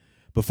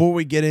Before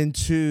we get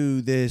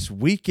into this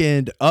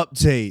weekend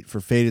update for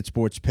Faded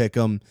Sports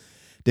Pick'em,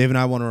 Dave and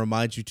I want to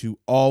remind you to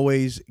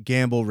always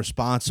gamble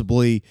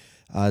responsibly.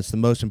 It's the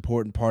most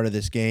important part of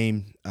this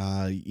game.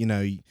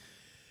 You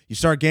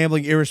start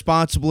gambling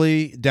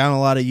irresponsibly, down a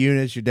lot of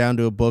units, you're down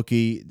to a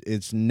bookie.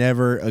 It's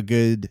never a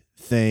good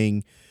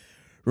thing.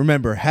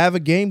 Remember, have a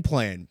game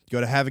plan.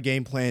 Go to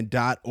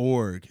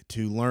haveagameplan.org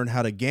to learn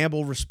how to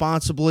gamble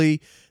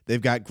responsibly.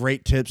 They've got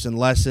great tips and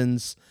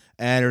lessons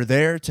and are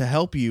there to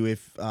help you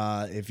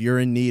if you're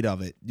in need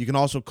of it. You can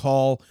also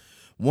call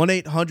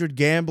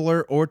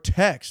 1-800-GAMBLER or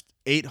text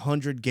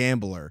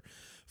 800-GAMBLER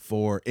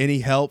for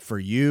any help for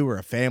you or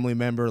a family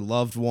member,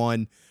 loved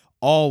one.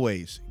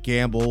 Always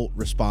gamble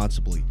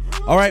responsibly.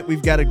 All right,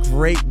 we've got a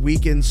great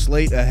weekend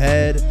slate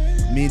ahead.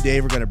 Me and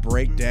Dave are going to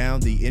break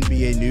down the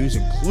NBA news,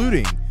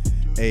 including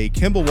a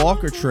Kemba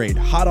Walker trade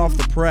hot off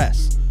the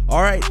press.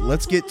 All right,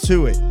 let's get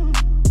to it.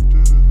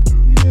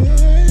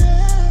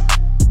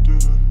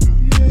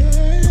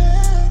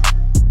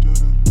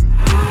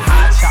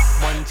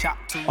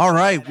 All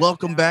right,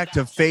 welcome back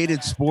to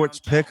Faded Sports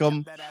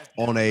Pick'em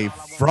on a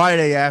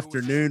Friday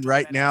afternoon.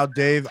 Right now,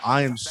 Dave,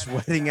 I am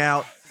sweating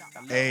out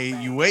a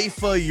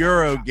UEFA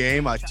Euro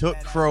game. I took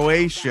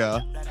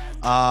Croatia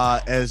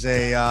as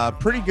a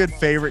pretty good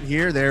favorite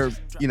here. They're,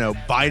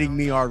 biting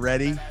me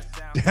already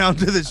down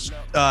to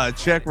the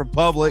Czech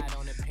Republic.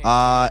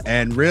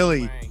 And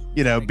really,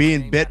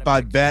 being bit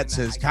by bets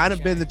has kind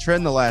of been the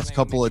trend the last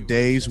couple of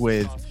days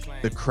with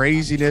the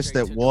craziness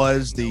that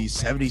was the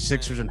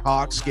 76ers and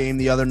Hawks game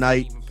the other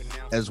night,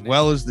 as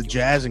well as the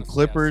Jazz and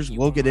Clippers.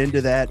 We'll get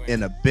into that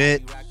in a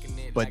bit.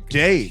 But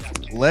Dave,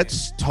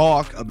 let's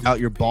talk about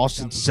your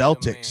Boston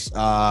Celtics.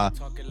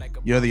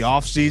 The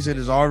offseason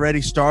has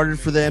already started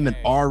for them, and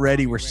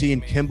already we're seeing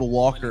Kemba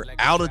Walker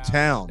out of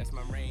town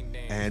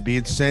and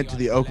being sent to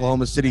the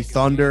Oklahoma City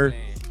Thunder.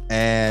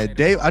 And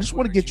Dave, I just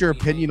want to get your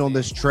opinion on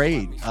this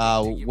trade.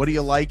 What do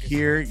you like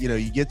here?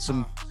 You get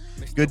some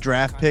good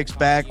draft picks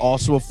back,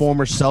 also a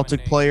former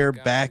Celtic player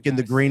back in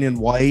the green and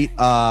white.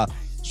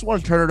 Just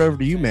want to turn it over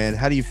to you, man.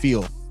 How do you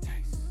feel?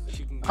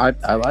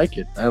 I like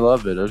it. I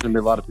love it. There's going to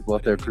be a lot of people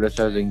out there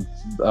criticizing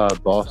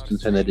Boston,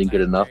 saying they didn't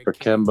get enough for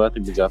Kemba. I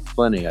think we got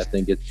plenty. I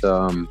think it's,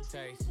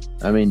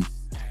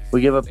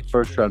 we gave up a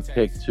first-round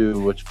pick, too,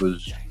 which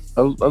was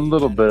a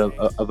little bit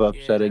of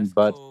upsetting.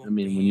 But,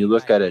 when you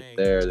look at it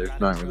there's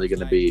not really going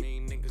to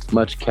be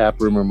much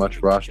cap room or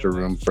much roster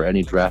room for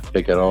any draft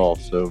pick at all.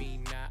 So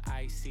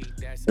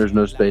there's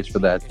no space for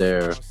that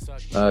there.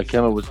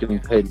 Kemba was getting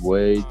paid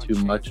way too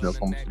much, and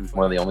Oklahoma City was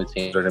one of the only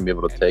teams that are going to be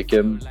able to take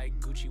him.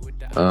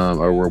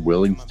 Or we're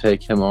willing to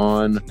take him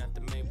on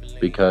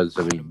because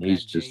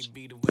he's just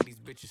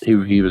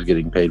he was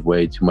getting paid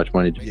way too much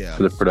money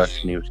for the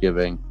production he was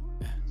giving.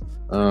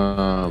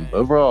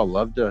 Overall, I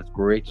loved it. It's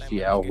great to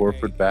see Al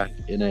Horford back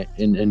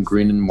in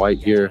green and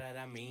white here.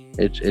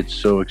 It's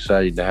so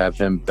exciting to have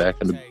him back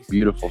in a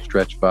beautiful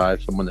stretch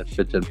five, someone that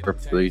fits in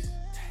perfectly,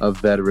 a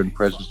veteran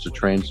presence to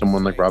train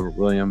someone like Robert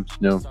Williams.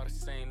 And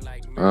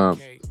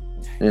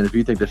if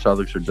you think the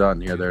Celtics are done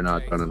here, they're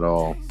not done at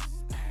all.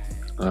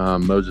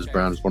 Moses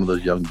Brown is one of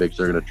those young bigs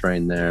they're going to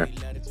train there,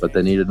 but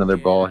they need another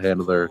ball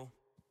handler,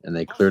 and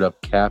they cleared up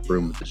cap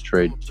room with this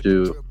trade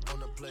too.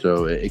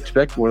 So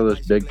expect one of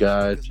those big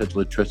guys,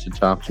 potentially Tristan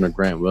Thompson or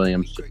Grant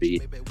Williams, to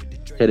be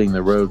hitting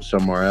the road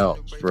somewhere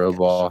else for a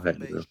ball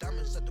handler.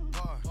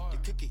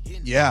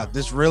 Yeah,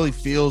 this really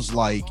feels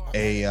like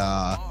a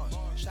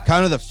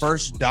kind of the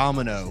first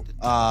domino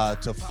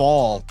to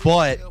fall,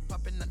 but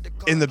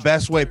in the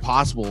best way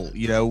possible.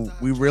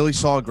 We really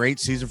saw a great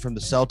season from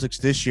the Celtics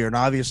this year, and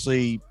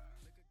obviously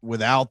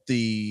without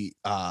the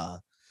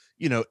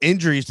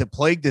injuries that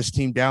plagued this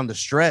team down the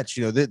stretch,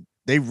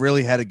 they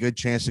really had a good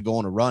chance to go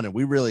on a run, and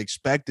we really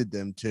expected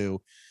them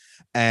to.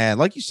 And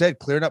like you said,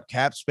 clearing up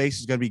cap space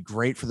is going to be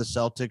great for the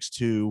Celtics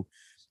to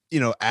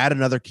add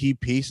another key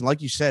piece, and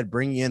like you said,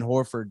 bringing in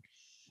Horford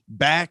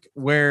back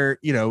where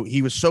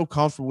he was so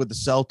comfortable with the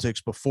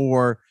Celtics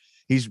before.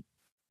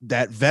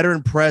 That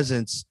veteran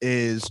presence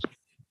is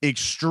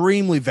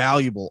extremely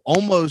valuable,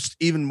 almost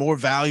even more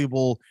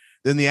valuable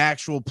than the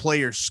actual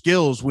player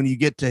skills when you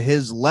get to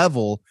his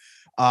level.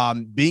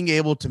 Being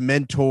able to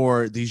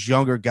mentor these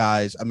younger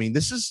guys,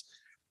 this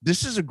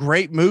is a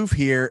great move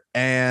here.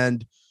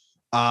 And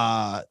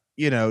now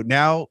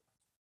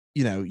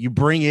you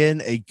bring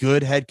in a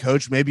good head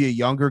coach, maybe a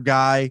younger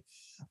guy,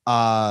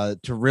 to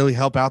really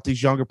help out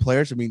these younger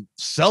players.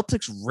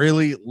 Celtics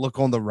really look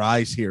on the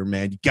rise here,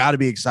 man. You got to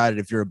be excited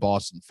if you're a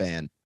Boston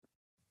fan.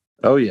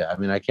 Oh yeah,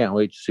 I can't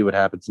wait to see what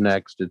happens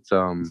next. It's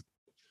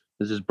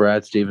this is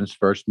Brad Stevens'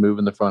 first move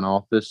in the front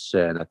office,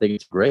 and I think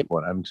it's a great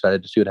one. I'm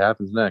excited to see what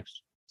happens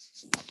next.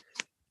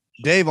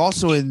 Dave,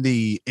 also in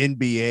the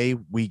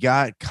NBA, we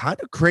got kind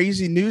of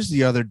crazy news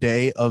the other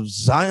day of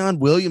Zion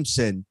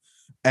Williamson,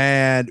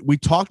 and we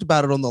talked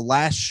about it on the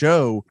last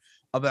show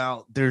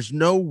about there's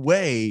no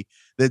way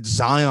that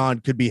Zion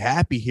could be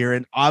happy here.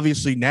 And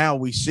obviously now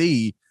we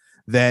see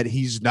that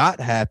he's not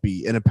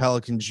happy in a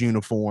Pelicans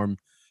uniform.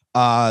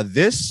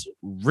 This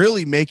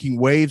really making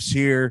waves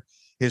here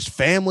His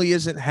family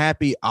isn't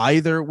happy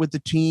either with the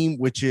team,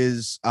 which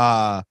is,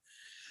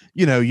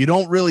 you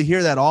don't really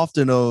hear that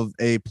often of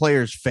a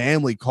player's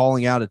family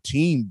calling out a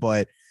team,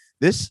 but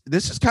this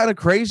is kind of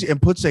crazy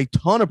and puts a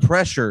ton of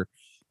pressure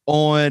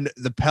on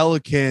the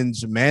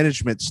Pelicans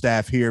management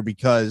staff here,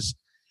 because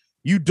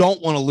you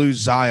don't want to lose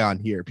Zion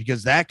here,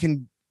 because that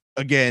can,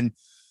 again,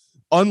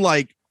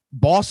 unlike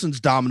Boston's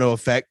domino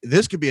effect,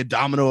 this could be a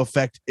domino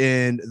effect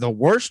in the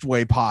worst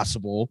way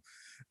possible.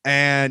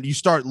 And you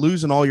start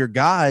losing all your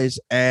guys,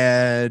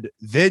 and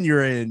then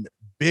you're in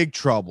big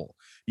trouble.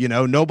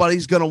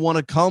 Nobody's going to want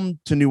to come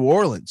to New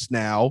Orleans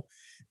now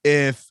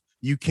if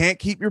you can't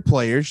keep your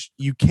players.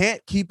 You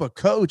can't keep a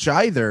coach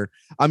either.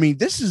 I mean,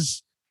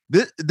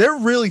 they're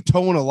really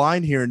towing a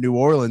line here in New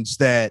Orleans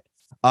that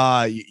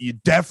you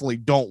definitely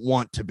don't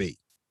want to be.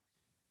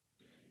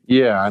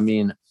 Yeah, I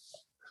mean,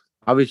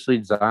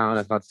 obviously Zion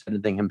has not said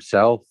anything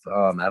himself.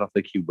 I don't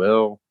think he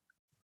will.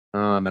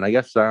 And I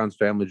guess Zion's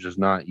family is just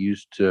not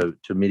used to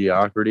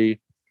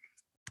mediocrity.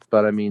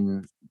 But I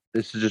mean,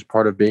 this is just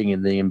part of being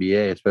in the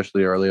NBA,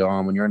 especially early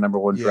on. When you're a number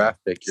one draft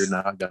pick, you're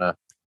not gonna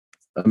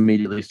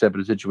immediately step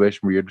in a situation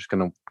where you're just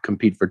gonna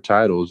compete for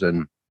titles.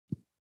 And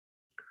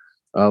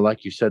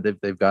like you said,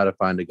 they've got to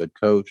find a good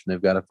coach, and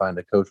they've got to find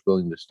a coach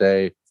willing to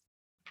stay.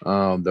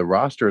 The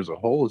roster as a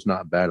whole is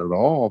not bad at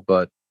all,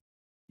 but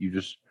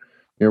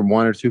you're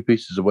one or two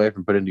pieces away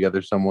from putting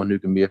together someone who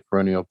can be a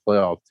perennial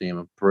playoff team,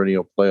 a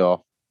perennial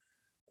playoff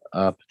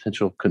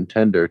potential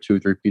contender, 2 or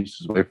 3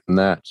 pieces away from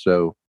that.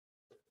 So,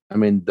 I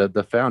mean,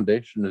 the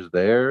foundation is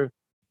there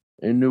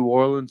in New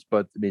Orleans,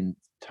 but I mean,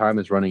 time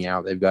is running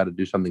out. They've got to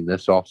do something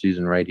this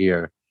offseason right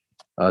here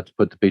to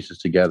put the pieces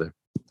together.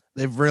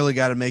 They've really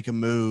got to make a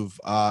move.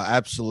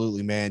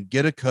 Absolutely, man.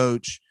 Get a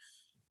coach.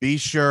 Be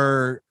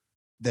sure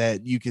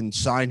that you can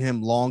sign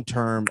him long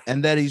term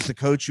and that he's the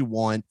coach you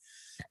want.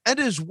 And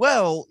as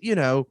well,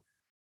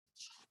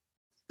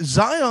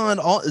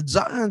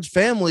 Zion's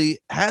family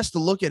has to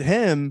look at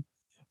him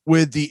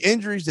with the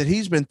injuries that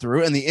he's been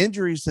through and the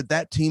injuries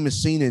that team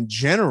has seen in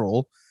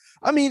general.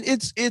 I mean,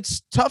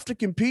 it's tough to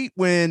compete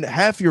when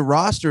half your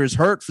roster is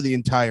hurt for the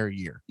entire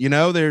year.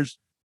 There's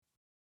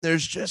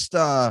just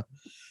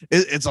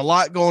it's a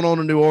lot going on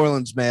in New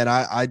Orleans, man.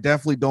 I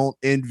definitely don't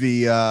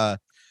envy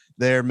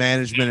their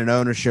management and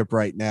ownership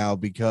right now,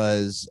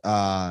 because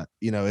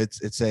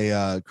it's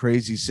a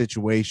crazy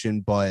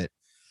situation, but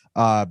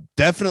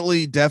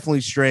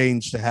definitely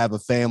strange to have a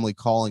family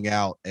calling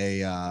out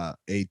a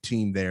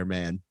team there,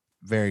 man.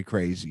 Very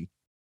crazy.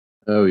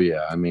 Oh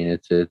yeah, I mean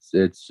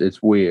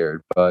it's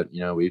weird, but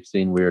we've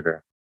seen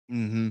weirder.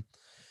 Mm-hmm.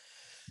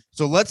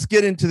 So let's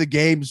get into the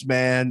games,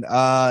 man.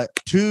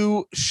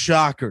 2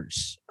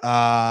 shockers.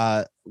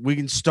 We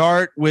can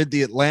start with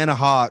the Atlanta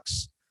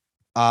Hawks.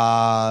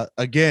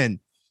 Again,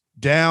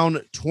 down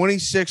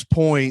 26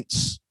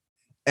 points,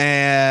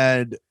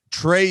 and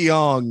Trae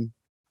Young,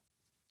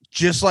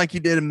 just like he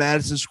did in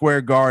Madison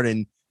Square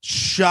Garden,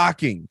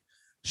 shocking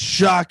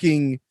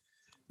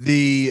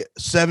the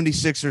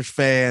 76ers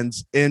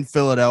fans in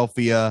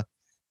Philadelphia.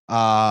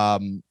 I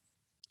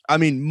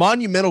mean,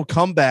 monumental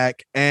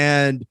comeback,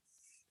 and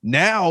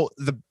now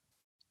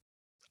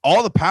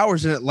all the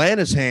power's in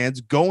Atlanta's hands,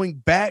 going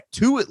back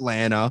to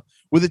Atlanta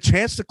with a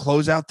chance to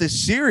close out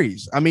this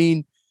series. I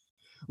mean,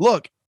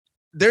 look,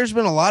 there's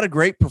been a lot of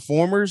great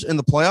performers in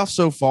the playoffs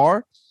so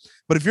far,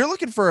 but if you're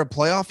looking for a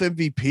playoff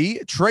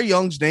MVP, Trae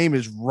Young's name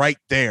is right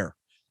there.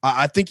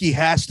 I think he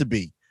has to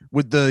be,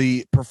 with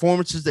the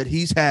performances that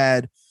he's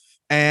had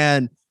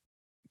and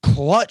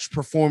clutch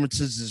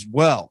performances as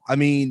well. I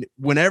mean,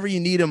 whenever you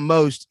need him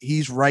most,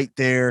 he's right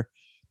there.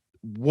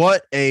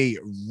 What a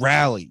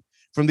rally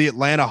from the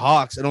Atlanta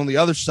Hawks. And on the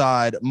other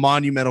side,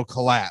 monumental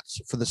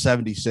collapse for the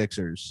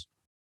 76ers.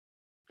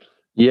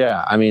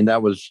 Yeah, I mean,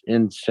 that was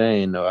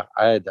insane. I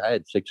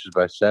had Sixers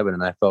by 7,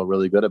 and I felt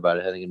really good about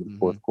it heading into the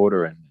fourth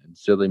quarter. And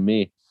silly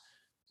me,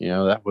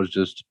 that was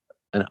just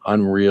an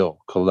unreal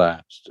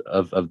collapse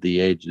of the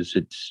ages.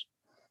 It's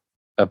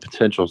a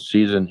potential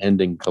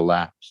season-ending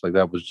collapse. Like,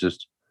 that was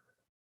just,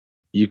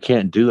 you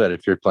can't do that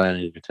if you're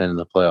planning to contend in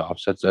the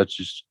playoffs. That's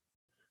just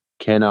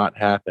cannot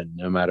happen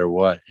no matter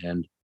what.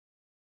 And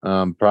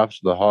props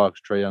to the Hawks.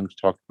 Trae Young's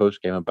talked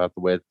post game about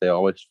the way that they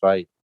always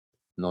fight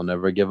and they'll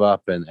never give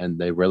up, and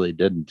they really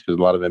didn't, because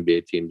a lot of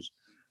NBA teams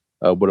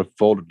would have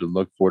folded and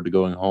looked forward to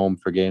going home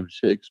for Game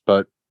 6,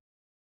 but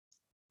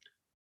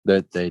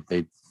that they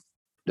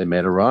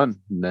made a run,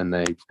 and then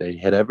they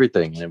hit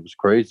everything, and it was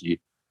crazy.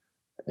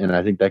 And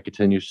I think that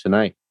continues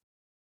tonight.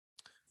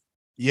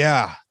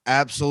 Yeah,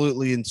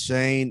 absolutely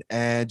insane.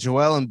 And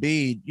Joel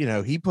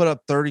Embiid, he put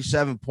up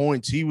 37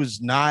 points. He was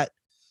not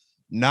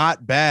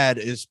bad,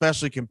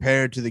 especially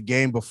compared to the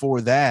game before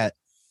that.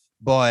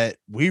 But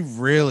we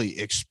really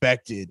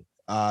expected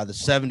the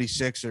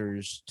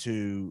 76ers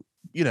to,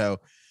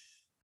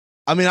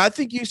 I mean, I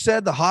think you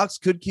said the Hawks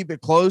could keep it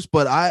close,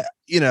 but I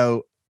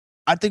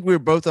think we were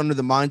both under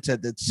the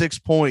mindset that 6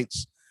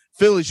 points,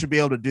 Philly should be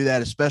able to do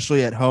that,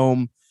 especially at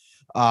home.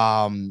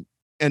 And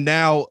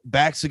now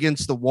backs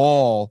against the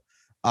wall.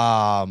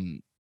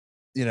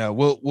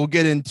 we'll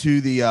get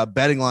into the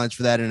betting lines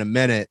for that in a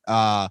minute.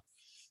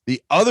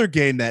 The other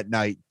game that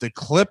night, the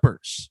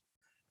Clippers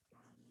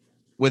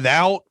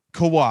without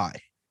Kawhi,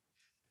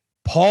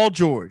 Paul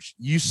George.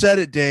 You said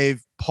it,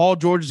 Dave. Paul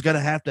George is going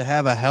to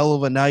have a hell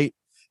of a night.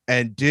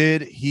 And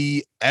did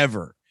he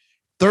ever?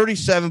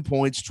 37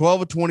 points,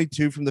 12 of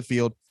 22 from the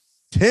field,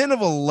 10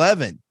 of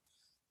 11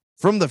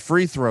 from the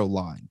free throw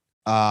line.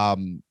 I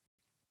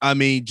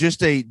mean,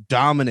 just a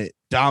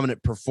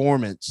dominant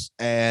performance.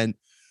 And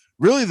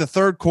really the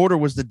third quarter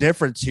was the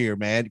difference here,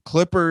 man.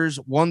 Clippers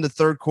won the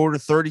third quarter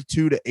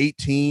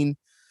 32-18.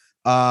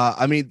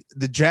 I mean,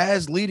 the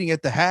Jazz leading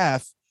at the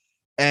half,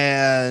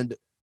 and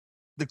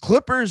the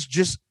Clippers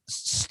just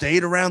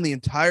stayed around the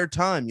entire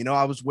time.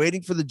 I was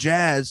waiting for the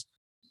Jazz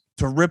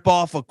to rip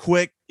off a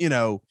quick,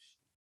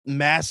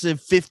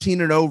 massive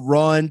 15-0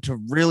 run to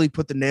really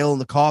put the nail in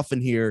the coffin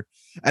here.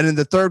 And in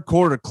the third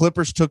quarter,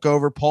 Clippers took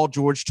over. Paul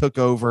George took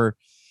over.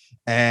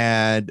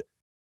 And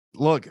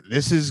look,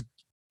 this is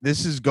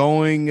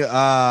going.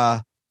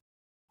 I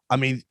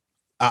mean,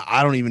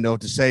 I don't even know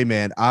what to say,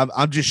 man.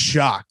 I'm just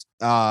shocked.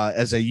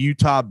 As a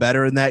Utah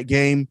bettor in that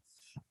game,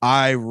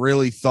 I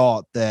really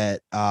thought that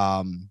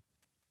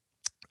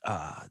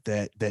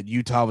that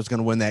Utah was going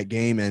to win that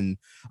game, and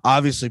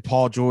obviously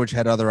Paul George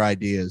had other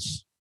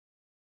ideas.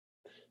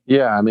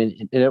 Yeah, I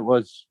mean, it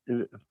was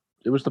the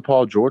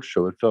Paul George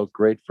show. It felt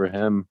great for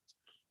him.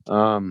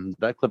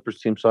 That Clippers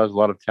team still has a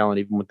lot of talent,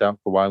 even without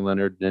Kawhi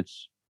Leonard, and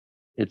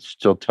it's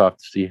still tough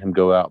to see him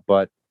go out.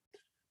 But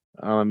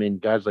I mean,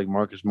 guys like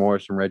Marcus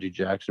Morris and Reggie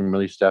Jackson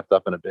really stepped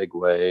up in a big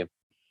way.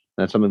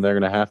 That's something they're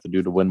going to have to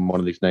do to win one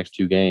of these next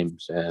two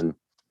games, and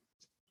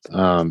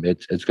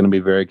it's going to be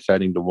very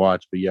exciting to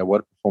watch. But yeah,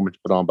 what a performance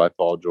put on by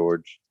Paul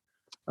George.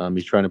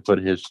 He's trying to put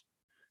his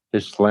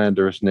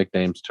slanderous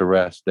nicknames to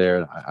rest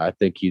there. I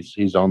think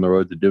he's on the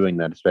road to doing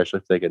that, especially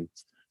if they can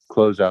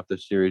close out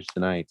this series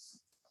tonight.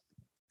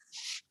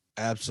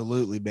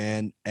 Absolutely,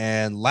 man.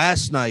 And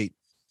last night,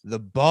 the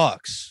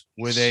Bucks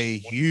with a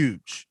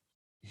huge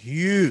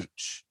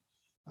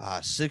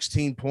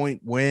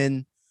 16-point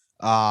win.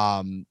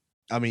 I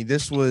mean,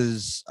 this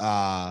was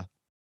wow.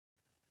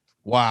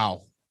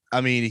 I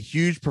mean, a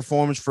huge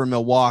performance for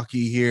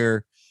Milwaukee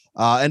here.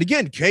 And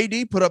again,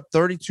 KD put up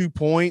 32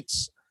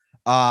 points.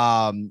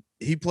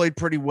 He played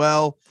pretty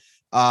well.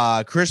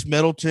 Chris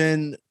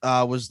Middleton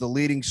was the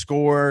leading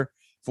scorer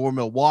for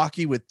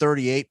Milwaukee with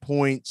 38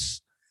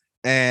 points.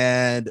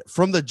 And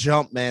from the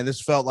jump, man,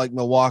 this felt like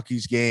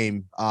Milwaukee's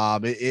game.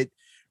 It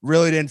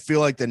really didn't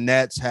feel like the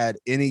Nets had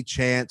any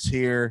chance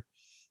here.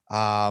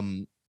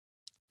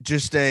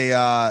 Just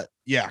a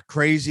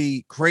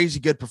crazy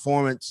good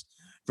performance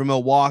from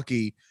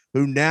Milwaukee,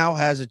 who now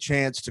has a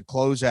chance to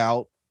close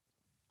out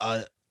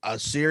a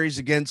series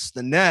against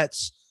the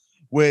Nets,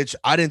 which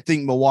I didn't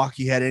think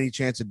Milwaukee had any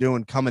chance of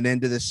doing coming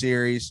into the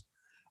series.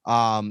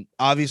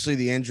 Obviously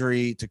the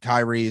injury to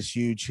Kyrie is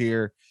huge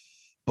here,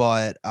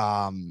 but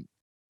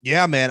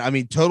yeah, man, I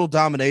mean, total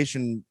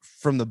domination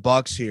from the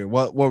Bucks here.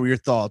 What were your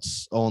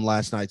thoughts on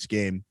last night's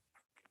game?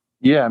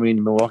 Yeah, I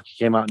mean, Milwaukee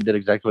came out and did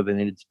exactly what they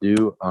needed to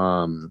do.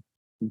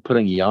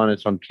 Putting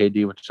Giannis on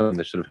KD, which is something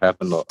that should have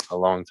happened a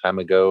long time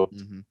ago,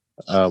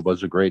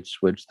 was a great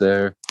switch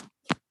there.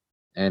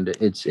 And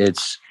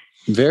it's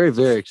very,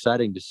 very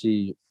exciting to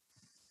see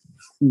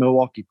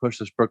Milwaukee push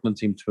this Brooklyn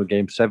team to a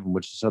game 7,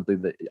 which is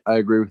something that I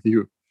agree with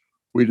you.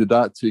 We did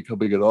not see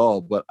coming at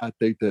all, but I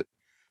think that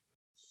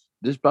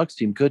this Bucks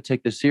team could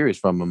take this series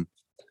from them.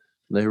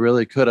 They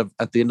really could have.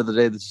 At the end of the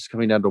day, this is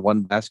coming down to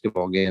one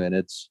basketball game, and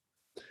it's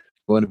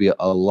going to be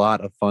a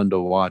lot of fun to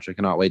watch. I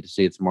cannot wait to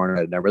see it tomorrow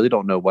night, and I really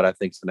don't know what I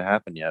think is going to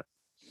happen yet.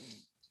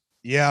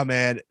 Yeah,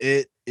 man,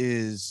 it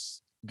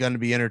is going to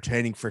be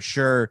entertaining for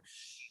sure.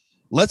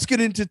 Let's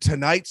get into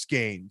tonight's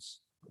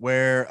games,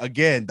 where,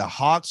 again, the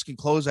Hawks can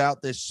close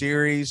out this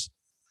series.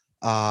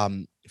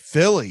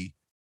 Philly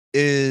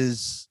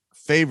is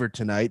favored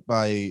tonight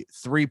by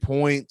 3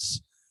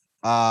 points.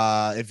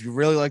 If you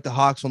really like the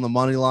Hawks on the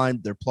money line,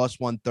 they're plus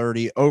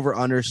 130. Over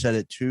under set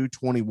at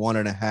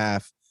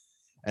 221.5.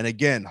 And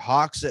again,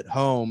 Hawks at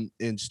home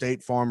in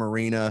State Farm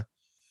Arena.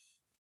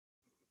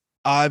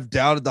 I've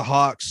doubted the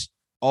Hawks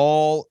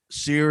all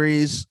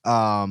series.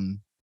 I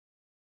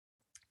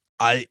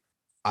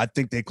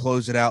think they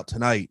close it out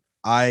tonight.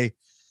 That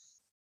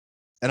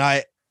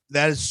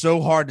is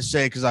so hard to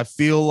say because I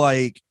feel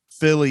like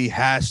Philly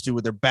has to,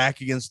 with their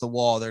back against the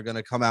wall, they're going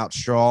to come out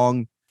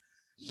strong.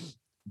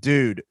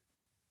 Dude,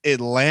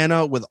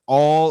 Atlanta with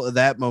all of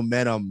that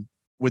momentum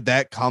with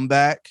that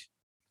comeback,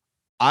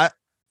 I'm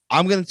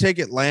going to take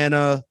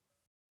Atlanta.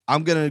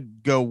 I'm going to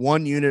go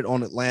 1 unit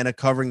on Atlanta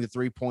covering the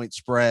 3-point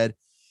spread.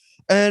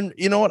 And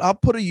you know what? I'll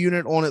put a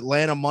unit on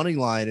Atlanta money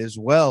line as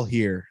well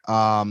here.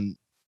 I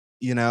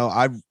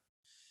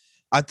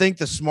think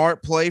the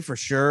smart play for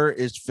sure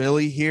is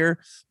Philly here.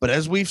 But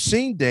as we've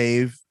seen,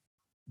 Dave,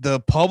 the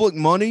public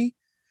money,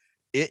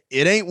 it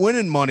ain't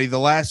winning money the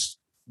last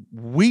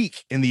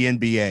week in the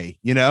NBA,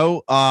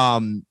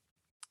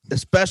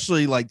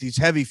 especially like these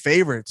heavy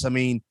favorites. I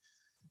mean,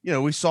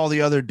 we saw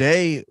the other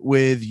day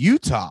with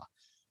Utah,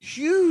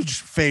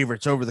 huge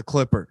favorites over the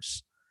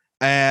Clippers.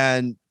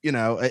 And,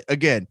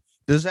 again,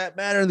 does that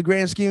matter in the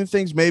grand scheme of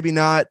things? Maybe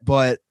not,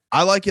 but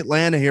I like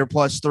Atlanta here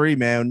 +3,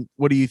 man.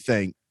 What do you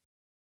think?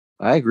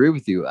 I agree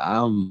with you.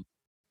 I'm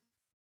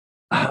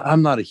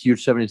not a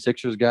huge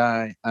 76ers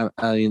guy.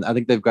 I mean, I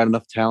think they've got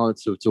enough talent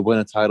to win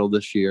a title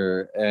this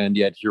year, and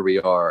yet here we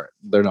are.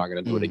 They're not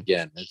going to do it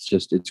again.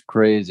 It's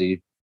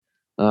crazy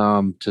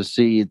to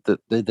see that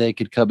they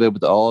could come in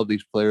with all of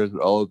these players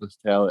with all of this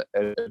talent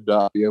and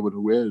not be able to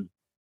win.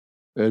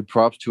 And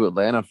props to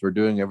Atlanta for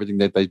doing everything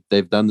that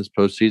they've done this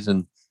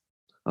postseason.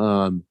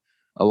 Um,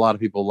 a lot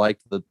of people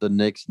liked the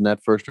Knicks in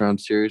that first round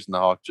series, and the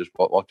Hawks just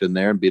walked in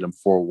there and beat them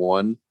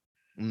 4-1.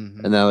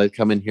 Mm-hmm. And now they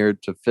come in here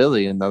to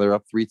Philly, and now they're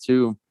up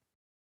 3-2,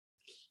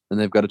 and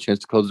they've got a chance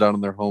to close it out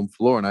on their home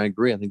floor. And I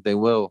agree, I think they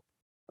will.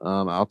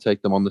 I'll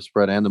take them on the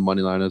spread and the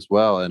money line as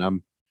well. And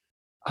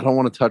I don't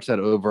want to touch that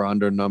over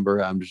under number.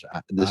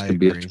 This could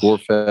be a score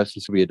fest.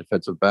 This could be a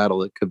defensive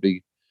battle. It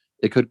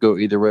could go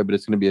either way, but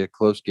it's going to be a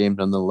close game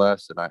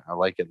nonetheless. And I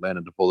like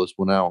Atlanta to pull this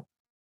one out.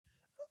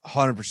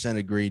 100%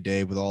 agree,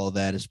 Dave, with all of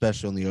that,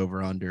 especially on the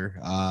over under.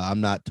 I'm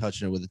not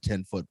touching it with a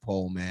 10-foot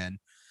pole, man.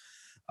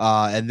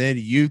 And then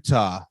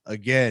Utah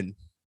again.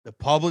 The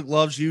public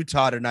loves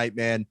Utah tonight,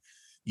 man.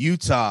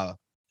 Utah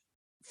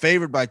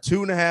favored by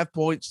 2.5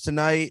 points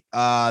tonight.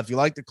 If you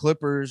like the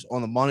Clippers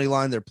on the money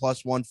line, they're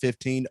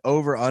 +115.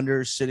 Over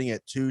under sitting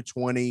at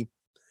 220.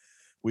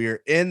 We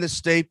are in the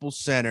Staples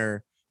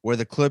Center where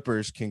the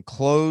Clippers can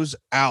close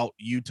out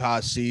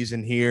Utah's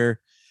season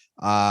here.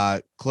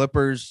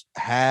 Clippers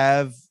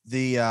have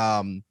the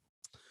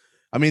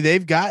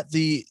they've got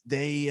the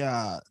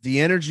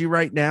energy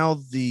right now,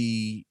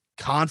 the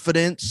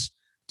confidence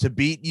to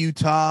beat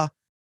Utah.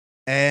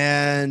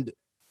 And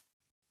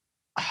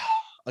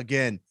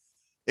again,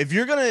 if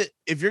you're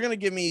gonna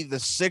give me the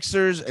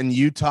Sixers and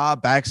Utah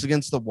backs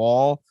against the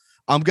wall,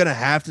 I'm gonna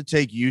have to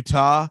take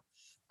Utah.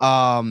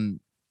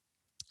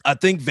 I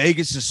think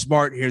Vegas is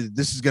smart here.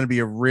 This is going to be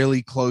a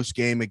really close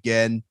game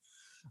again.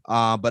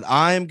 But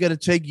I am going to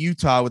take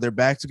Utah with their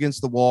backs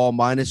against the wall,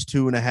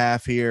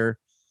 -2.5 here.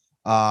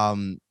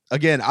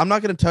 Again, I'm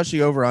not going to touch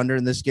the over under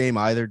in this game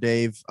either,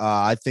 Dave.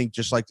 I think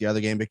just like the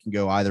other game, it can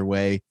go either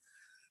way.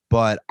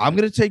 But I'm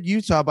going to take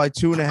Utah by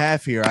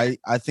 2.5 here.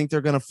 I think they're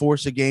going to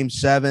force a game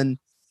 7.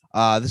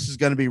 This is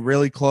going to be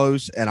really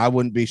close, and I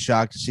wouldn't be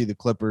shocked to see the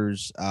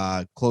Clippers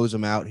close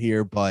them out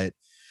here. But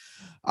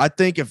I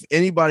think if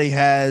anybody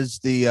has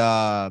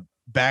the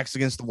backs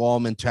against the wall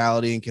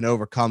mentality and can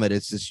overcome it,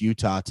 it's this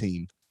Utah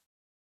team.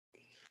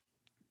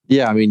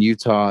 Yeah, I mean,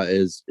 Utah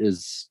is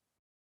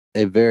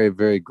a very,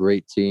 very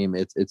great team.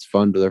 It's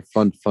fun. They're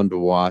fun to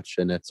watch,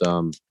 and it's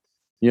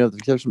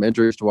there's some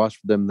injuries to watch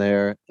for them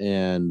there,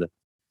 and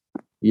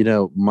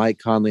Mike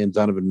Conley and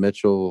Donovan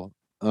Mitchell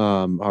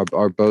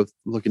are both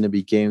looking to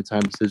be game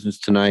time decisions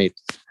tonight,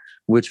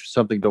 which is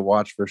something to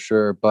watch for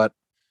sure. But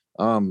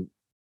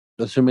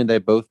assuming they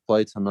both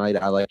play tonight,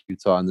 I like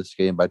Utah in this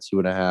game by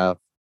 2.5.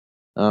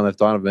 If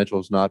Donovan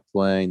Mitchell's not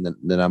playing,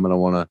 then I'm going to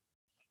want to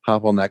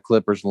hop on that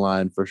Clippers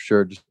line for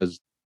sure, just because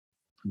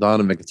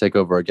Donovan can take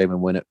over a game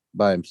and win it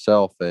by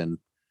himself. And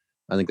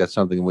I think that's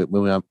something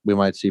we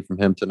might see from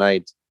him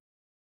tonight.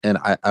 And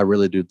I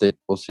really do think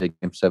we'll see a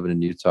game 7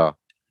 in Utah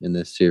in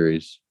this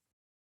series.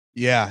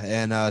 Yeah,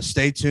 and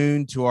stay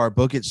tuned to our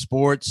Book It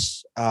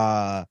Sports,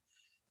 our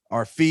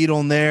feed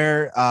on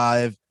there.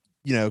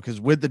 Because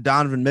with the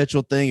Donovan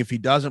Mitchell thing, if he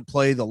doesn't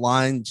play, the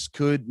lines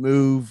could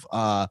move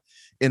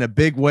in a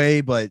big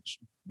way. But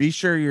be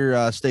sure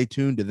you're stay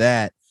tuned to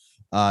that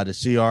to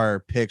see our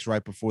picks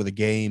right before the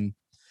game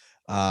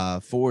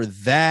for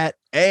that.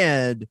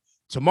 And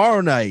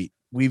tomorrow night,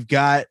 we've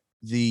got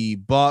the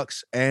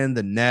Bucks and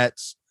the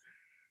Nets.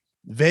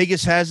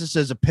 Vegas has this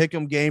as a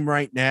pick'em game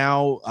right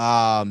now.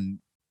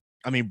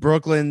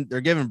 Brooklyn, they're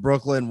giving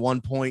Brooklyn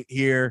 1 point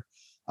here.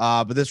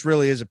 But this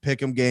really is a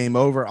pick'em game.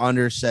 Over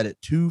under set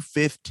at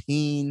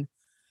 215.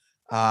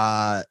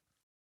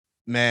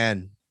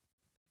 Man,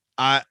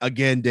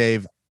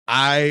 Dave,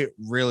 I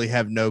really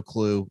have no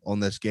clue on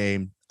this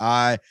game.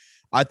 I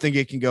think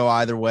it can go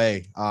either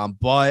way.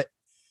 But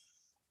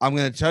I'm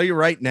going to tell you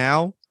right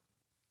now,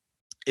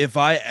 if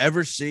I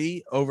ever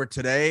see over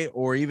today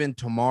or even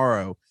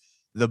tomorrow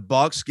the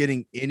Bucks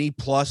getting any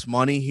plus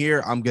money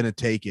here, I'm going to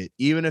take it.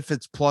 Even if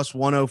it's plus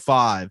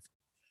 105,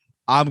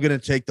 I'm going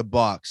to take the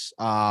Bucks.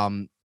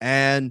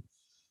 And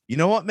you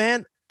know what,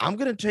 man? I'm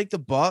going to take the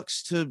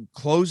Bucks to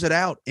close it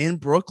out in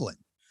Brooklyn.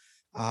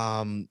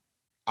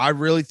 I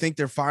really think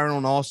they're firing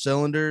on all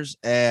cylinders.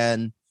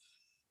 And,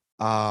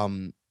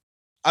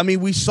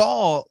 we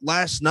saw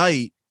last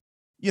night,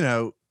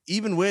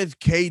 even with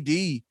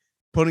KD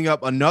putting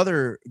up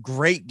another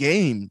great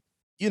game,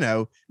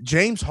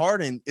 James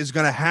Harden is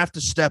going to have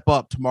to step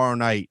up tomorrow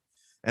night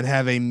and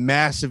have a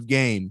massive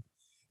game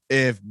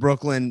if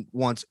Brooklyn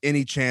wants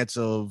any chance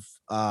of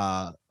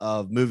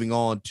moving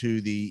on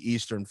to the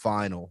Eastern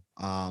Final.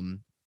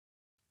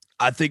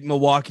 I think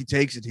Milwaukee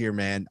takes it here,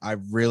 man. I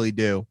really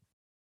do.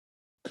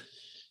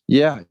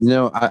 Yeah,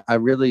 I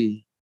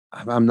really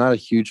I'm not a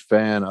huge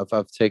fan of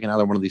taking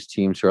either one of these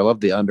teams here. I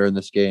love the under in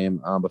this game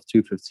of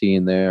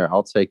 215 there.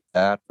 I'll take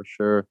that for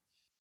sure.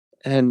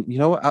 And you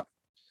know what?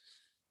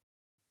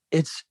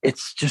 It's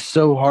just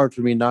so hard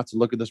for me not to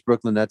look at this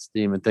Brooklyn Nets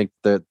team and think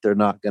that they're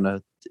not going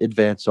to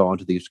advance on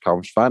to these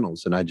conference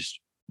finals. And I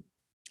just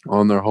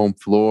on their home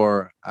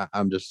floor,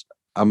 I'm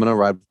going to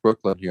ride with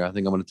Brooklyn here. I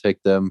think I'm going to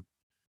take them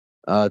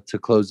to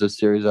close this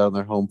series out on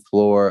their home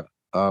floor.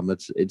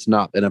 It's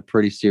not been a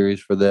pretty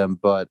series for them,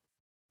 but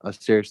I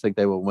seriously think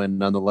they will win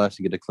nonetheless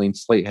and get a clean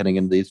slate heading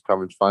into these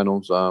conference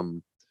finals.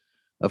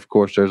 Of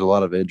course, there's a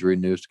lot of injury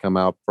news to come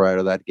out prior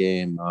to that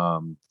game.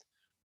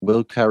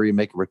 Will Kyrie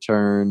make a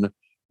return?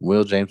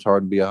 Will James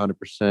Harden be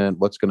 100%?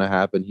 What's going to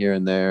happen here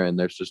and there? And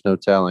there's just no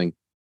telling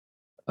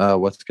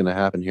what's going to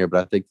happen here.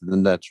 But I think the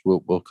Nets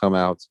will come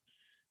out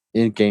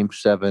in Game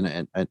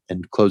 7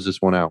 and close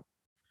this one out.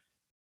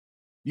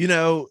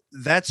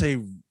 That's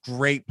a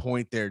great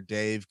point there,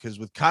 Dave, because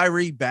with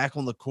Kyrie back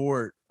on the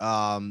court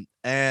and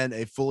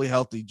a fully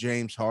healthy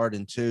James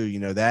Harden too,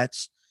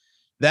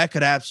 that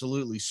could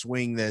absolutely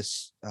swing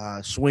this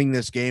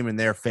game in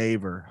their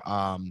favor.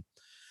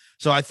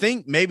 So I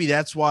think maybe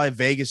that's why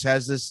Vegas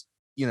has this,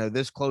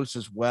 this close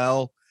as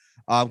well.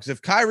 Because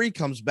if Kyrie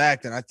comes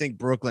back, then I think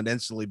Brooklyn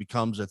instantly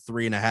becomes a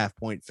 3.5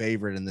 point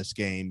favorite in this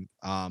game.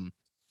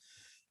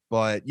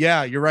 But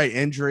yeah, you're right.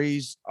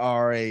 Injuries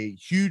are a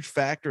huge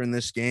factor in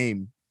this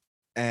game.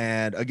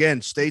 And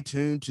again, stay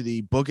tuned to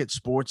the Book It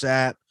Sports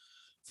app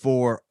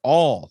for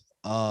all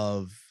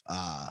of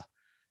the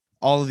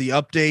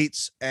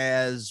updates,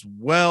 as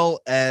well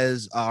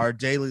as our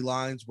daily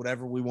lines,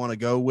 whatever we want to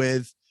go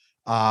with.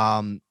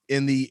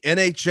 In the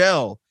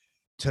NHL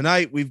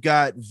tonight, we've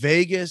got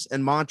Vegas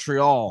and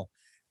Montreal,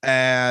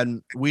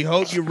 and we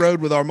hope you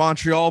rode with our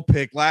Montreal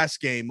pick last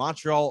game.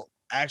 Montreal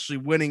actually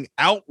winning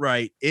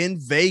outright in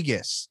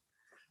Vegas.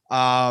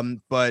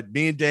 But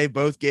me and Dave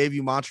both gave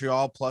you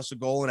Montreal plus a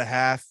goal and a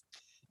half.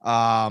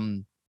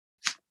 And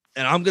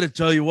I'm going to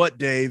tell you what,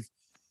 Dave,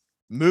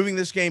 moving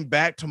this game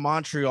back to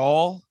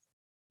Montreal,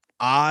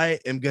 I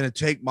am going to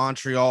take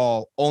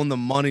Montreal on the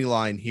money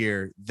line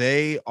here.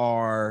 They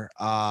are,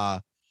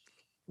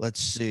 let's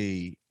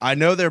see. I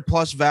know they're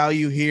plus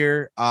value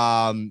here.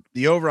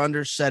 The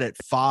over-under set at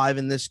 5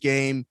 in this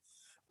game.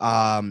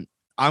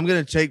 I'm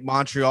going to take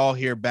Montreal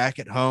here back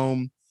at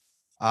home.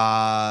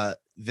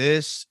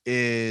 This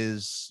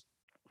is,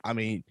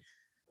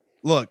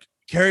 look,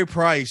 Carey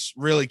Price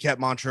really kept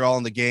Montreal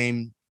in the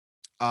game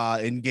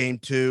in game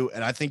 2,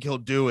 and I think he'll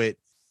do it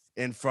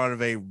in front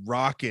of a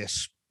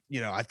raucous,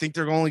 I think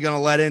they're only going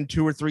to let in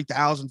 2,000 or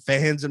 3,000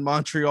 fans in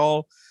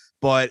Montreal,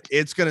 but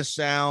it's going to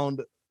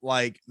sound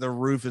like the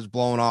roof is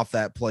blowing off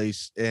that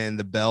place in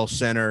the Bell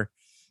Center.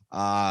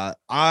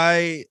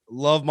 I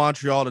love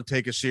Montreal to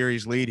take a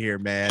series lead here,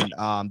 man.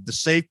 The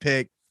safe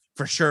pick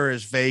for sure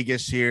is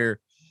Vegas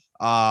here.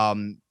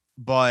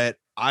 But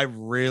I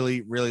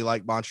really, really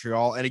like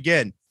Montreal. And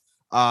again,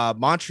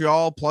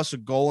 Montreal plus a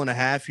goal and a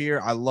half here.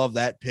 I love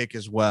that pick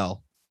as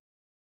well.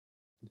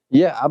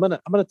 Yeah, I'm gonna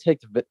take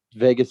the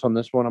Vegas on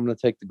this one. I'm gonna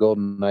take the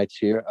Golden Knights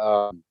here.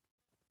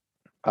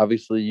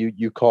 Obviously,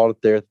 you called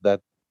it there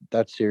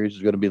that series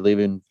is going to be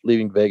leaving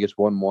Vegas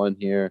 1-1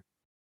 here.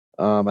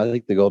 I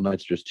think the Golden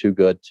Knights are just too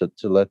good to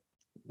let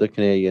the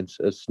Canadians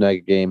snag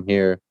a game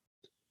here.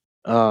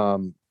 I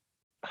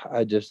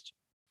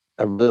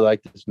really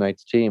like this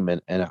Knights team,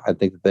 and I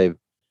think that they've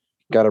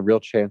got a real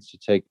chance to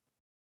take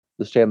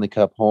the Stanley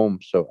Cup home.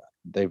 So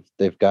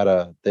they've got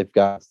to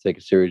take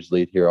a series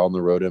lead here on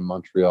the road in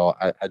Montreal.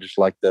 I just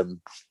like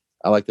them.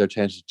 I like their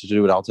chances to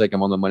do it. I'll take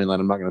them on the money line.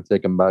 I'm not going to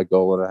take them by a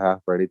goal and a half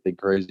or anything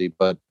crazy,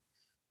 but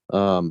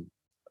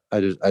I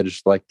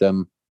just like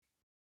them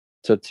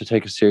to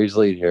take a series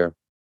lead here.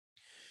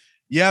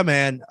 Yeah,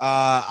 man.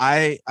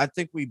 I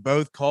think we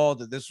both called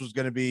that this was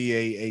going to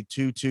be a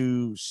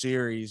 2-2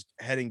 series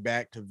heading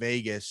back to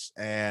Vegas,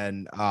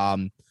 and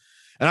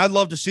I'd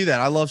love to see that.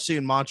 I love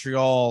seeing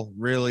Montreal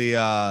really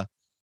have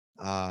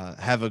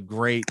a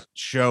great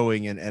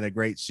showing and a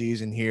great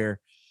season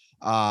here.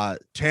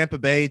 Tampa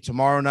Bay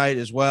tomorrow night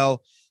as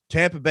well.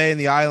 Tampa Bay and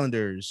the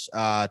Islanders.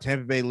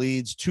 Tampa Bay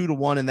leads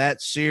 2-1 in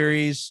that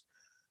series.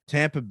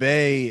 Tampa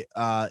Bay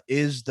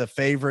is the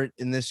favorite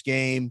in this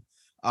game.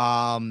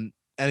 And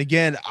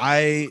again,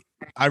 I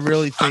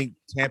really think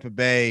Tampa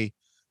Bay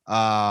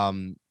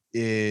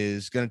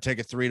is going to take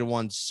a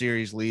 3-1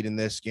 series lead in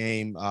this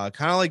game.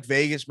 Kind of like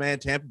Vegas, man.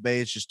 Tampa Bay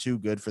is just too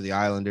good for the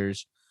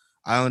Islanders.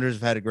 Islanders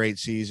have had a great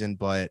season,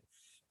 but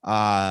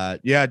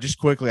yeah, just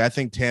quickly, I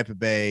think Tampa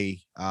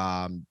Bay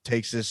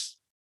takes this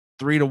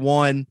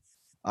 3-1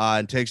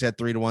 and takes that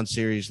 3-1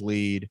 series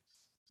lead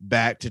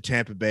back to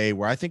Tampa Bay,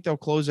 where I think they'll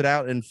close it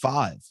out in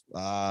 5.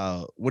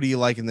 What do you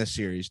like in this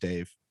series,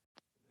 Dave?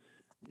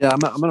 Yeah, I'm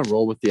gonna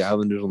roll with the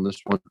Islanders on this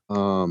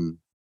one.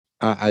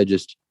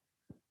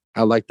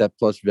 I like that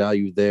plus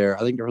value there.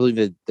 I think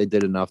really they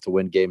did enough to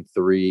win Game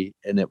 3,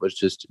 and it was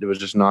just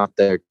not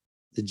there.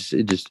 It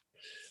just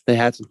they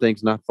had some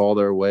things not fall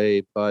their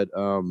way, but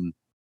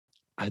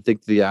I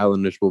think the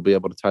Islanders will be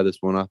able to tie this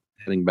one up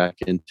heading back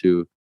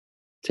into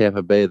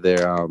Tampa Bay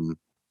there.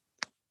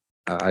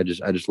 I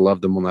just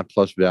love them on that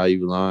plus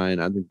value line.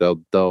 I think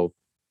they'll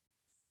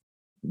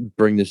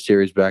bring the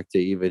series back to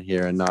even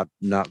here and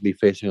not be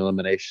facing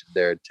elimination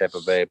there at Tampa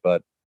Bay.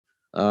 But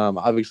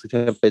obviously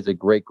Tampa Bay's a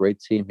great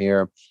team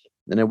here,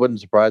 and it wouldn't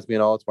surprise me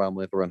at all. That's why I'm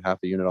only throwing half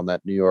a unit on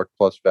that New York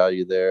plus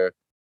value there.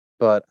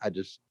 But I'm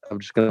just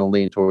going to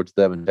lean towards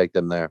them and take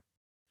them there.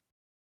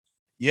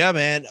 Yeah,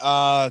 man.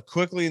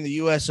 Quickly in the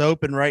U.S.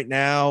 Open right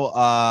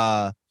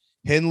now,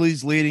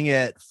 Henley's leading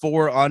at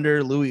 4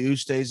 under. Louis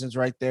Oosthuizen's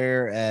right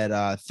there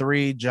at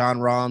 3. John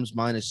Rahm's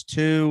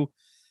 -2.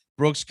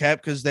 Brooks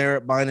Koepka's there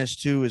at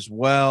 -2 as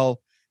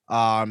well.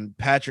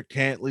 Patrick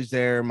Cantley's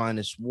there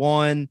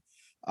 -1.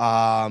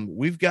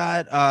 We've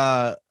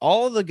got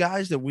all of the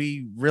guys that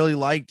we really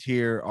liked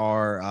here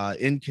are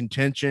in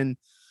contention.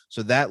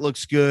 So that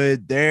looks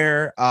good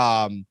there.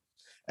 And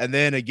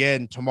then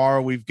again,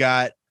 tomorrow we've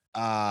got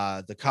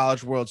the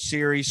College World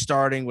Series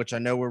starting, which I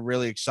know we're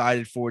really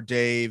excited for,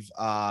 Dave.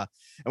 And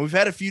we've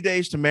had a few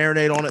days to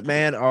marinate on it,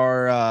 man.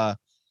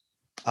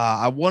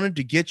 I wanted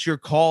to get your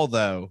call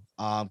though,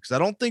 because I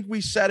don't think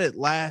we said it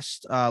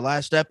last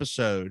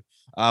episode.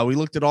 We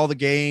looked at all the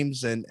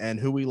games and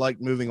who we like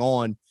moving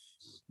on,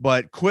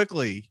 but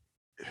quickly,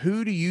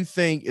 who do you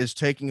think is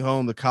taking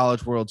home the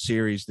College World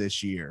Series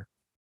this year?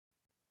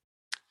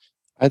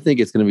 I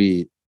think it's going to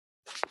be.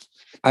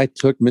 I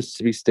took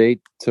Mississippi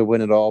State to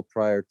win it all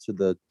prior to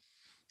the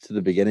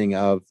beginning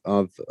of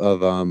the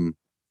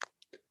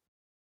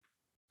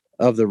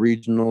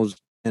regionals,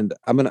 and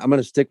I'm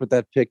gonna stick with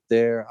that pick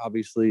there.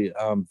 Obviously,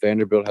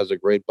 Vanderbilt has a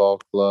great ball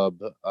club.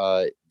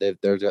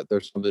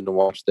 There's something to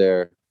watch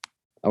there.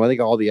 I think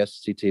all the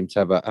SEC teams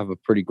have a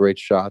pretty great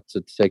shot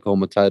to take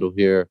home a title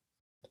here.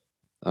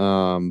 But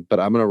I'm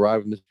gonna ride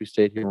with Mississippi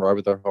State here, ride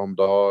with our home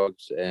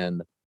dogs,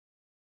 and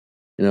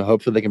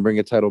hopefully they can bring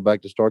a title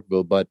back to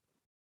Starkville. But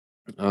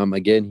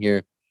again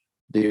here,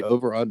 the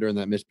over under in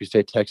that Mississippi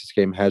State Texas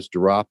game has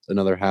dropped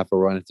another half a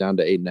run. It's down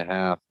to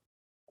 8.5.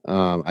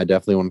 I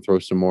definitely want to throw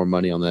some more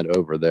money on that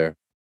over there.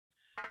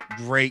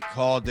 Great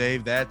call,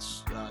 Dave.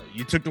 That's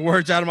you took the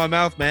words out of my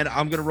mouth, man.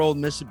 I'm gonna roll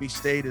Mississippi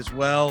State as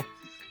well.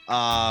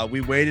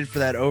 We waited for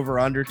that over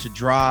under to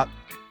drop,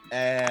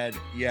 and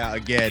yeah,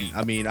 again,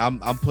 I mean, I'm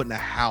putting a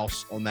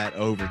house on that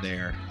over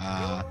there,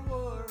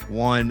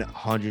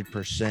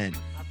 100%.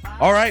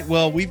 All right,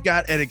 well, we've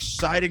got an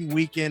exciting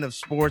weekend of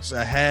sports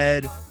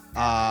ahead.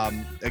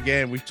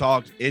 Again, we've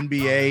talked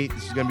NBA.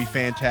 This is going to be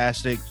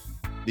fantastic.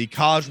 The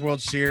College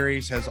World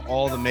Series has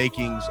all the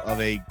makings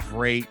of a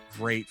great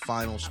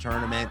finals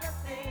tournament.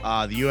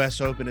 The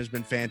U.S. Open has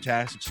been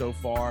fantastic so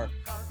far.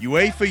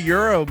 UEFA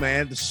Euro,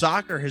 man, the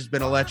soccer has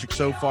been electric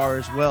so far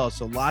as well.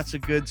 So lots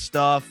of good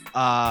stuff.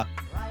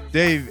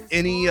 Dave,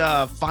 any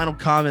final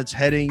comments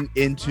heading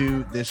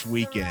into this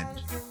weekend?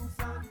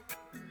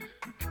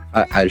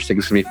 I just think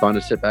it's going to be fun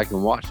to sit back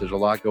and watch. There's a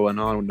lot going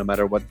on. No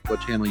matter what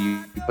channel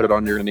you put it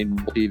on, you're going to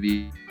need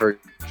TV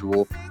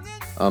virtual.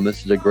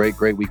 This is a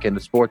great weekend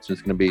of sports.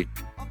 It's going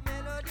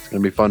to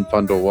be fun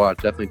to watch.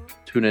 Definitely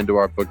tune into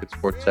our Book It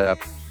Sports app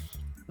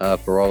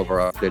for all of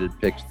our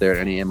updated picks there.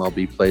 Any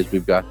MLB plays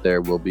we've got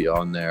there will be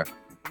on there.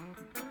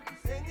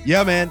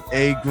 Yeah, man,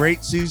 a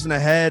great season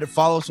ahead.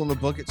 Follow us on the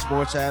Book It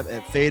Sports app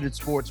at Faded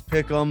Sports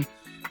Pick'em.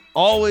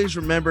 Always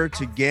remember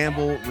to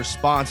gamble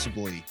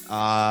responsibly.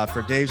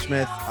 For Dave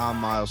Smith, I'm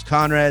Miles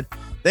Conrad.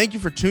 Thank you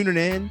for tuning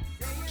in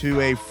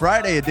to a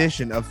Friday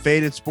edition of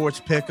Faded Sports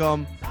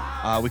Pick'em.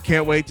 We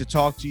can't wait to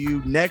talk to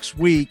you next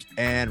week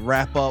and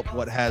wrap up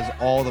what has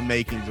all the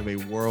makings of a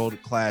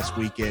world-class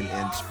weekend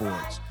in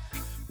sports.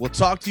 We'll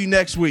talk to you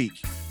next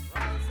week.